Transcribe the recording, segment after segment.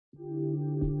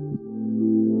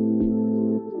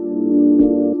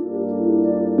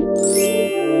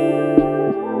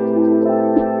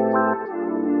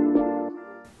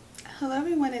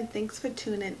thanks for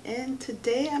tuning in.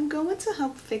 Today I'm going to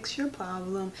help fix your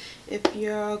problem if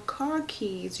your car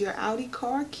keys, your Audi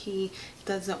car key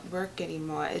doesn't work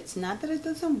anymore. It's not that it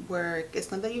doesn't work.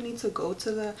 It's not that you need to go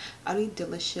to the Audi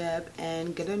dealership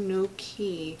and get a new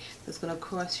key that's going to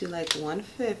cost you like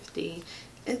 $150.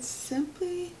 It's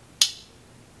simply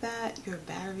that your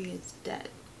battery is dead.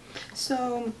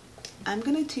 So I'm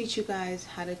going to teach you guys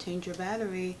how to change your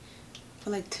battery for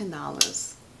like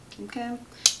 $10. Okay,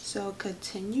 so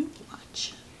continue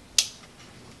watching.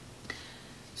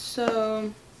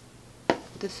 So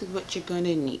this is what you're going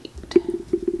to need.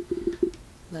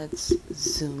 Let's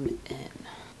zoom in.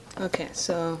 Okay,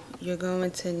 so you're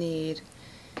going to need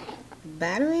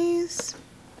batteries.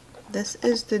 This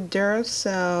is the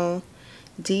Duracell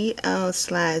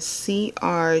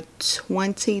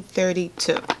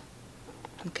DL/CR2032.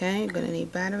 Okay, you're going to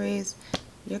need batteries,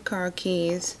 your car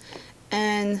keys,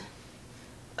 and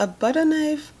a butter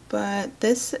knife, but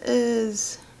this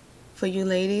is for you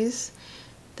ladies.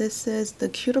 This is the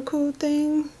cuticle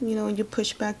thing, you know, when you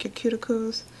push back your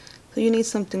cuticles. So you need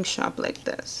something sharp like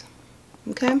this.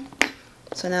 Okay,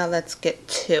 so now let's get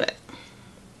to it.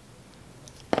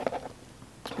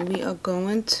 We are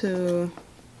going to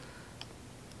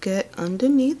get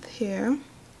underneath here.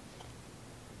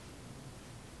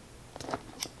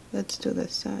 Let's do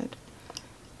this side.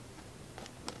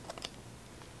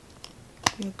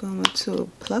 You're going to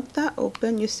plug that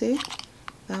open. You see,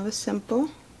 that was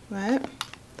simple, right?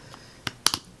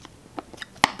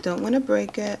 Don't want to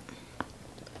break it.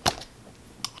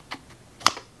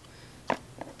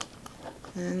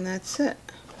 And that's it.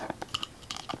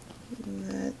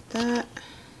 Let that.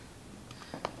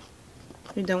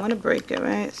 We don't want to break it,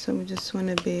 right? So we just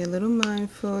want to be a little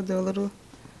mindful, do a little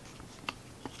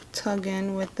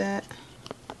tugging with that.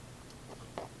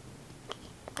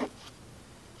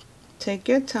 Take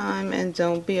your time and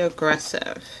don't be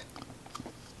aggressive.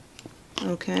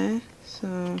 Okay,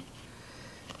 so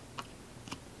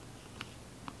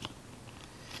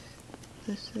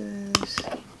this is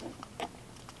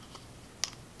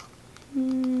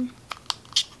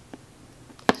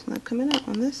it's not coming out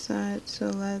on this side,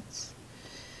 so let's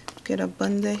get up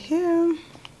under here.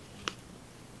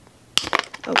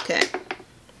 Okay,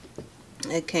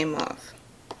 it came off.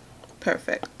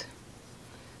 Perfect.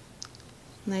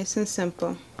 Nice and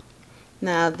simple.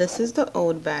 Now this is the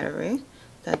old battery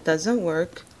that doesn't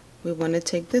work. We want to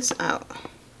take this out.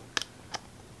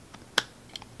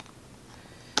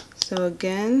 So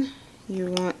again,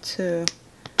 you want to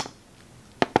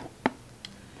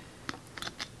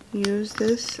use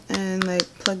this and like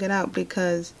plug it out,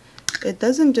 because it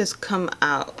doesn't just come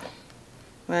out,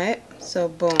 right? So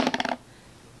boom,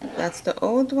 that's the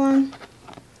old one.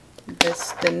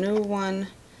 This the new one.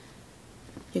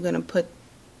 You're gonna put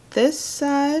this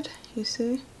side, you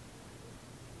see,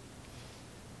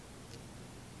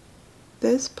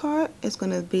 this part is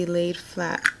going to be laid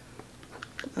flat.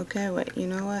 Okay, wait, you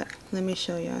know what? Let me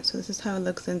show you. So this is how it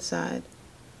looks inside.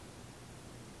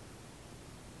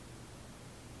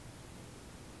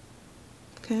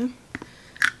 Okay,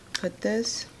 put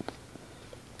this.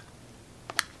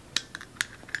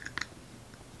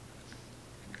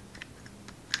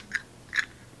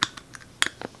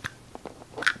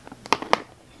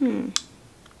 I'm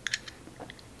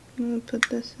gonna put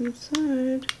this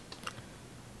inside.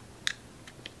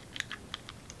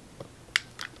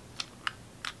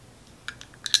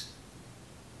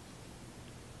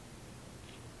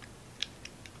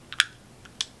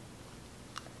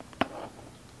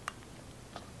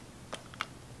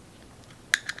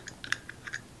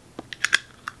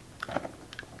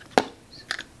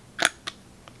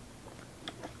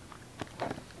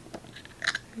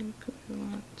 And we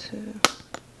want to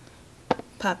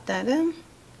pop that in,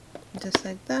 just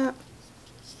like that.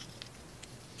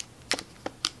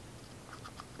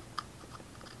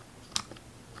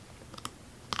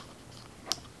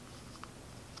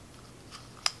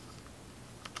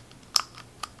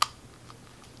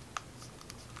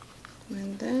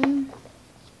 And then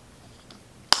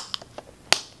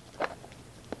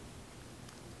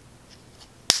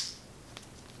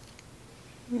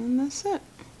that's it.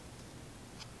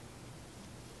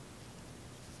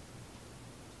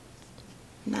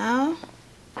 Now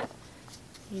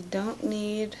you don't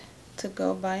need to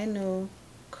go buy a new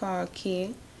car key.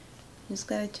 You just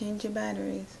gotta change your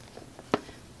batteries.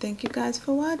 Thank you guys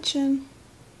for watching.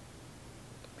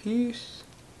 Peace.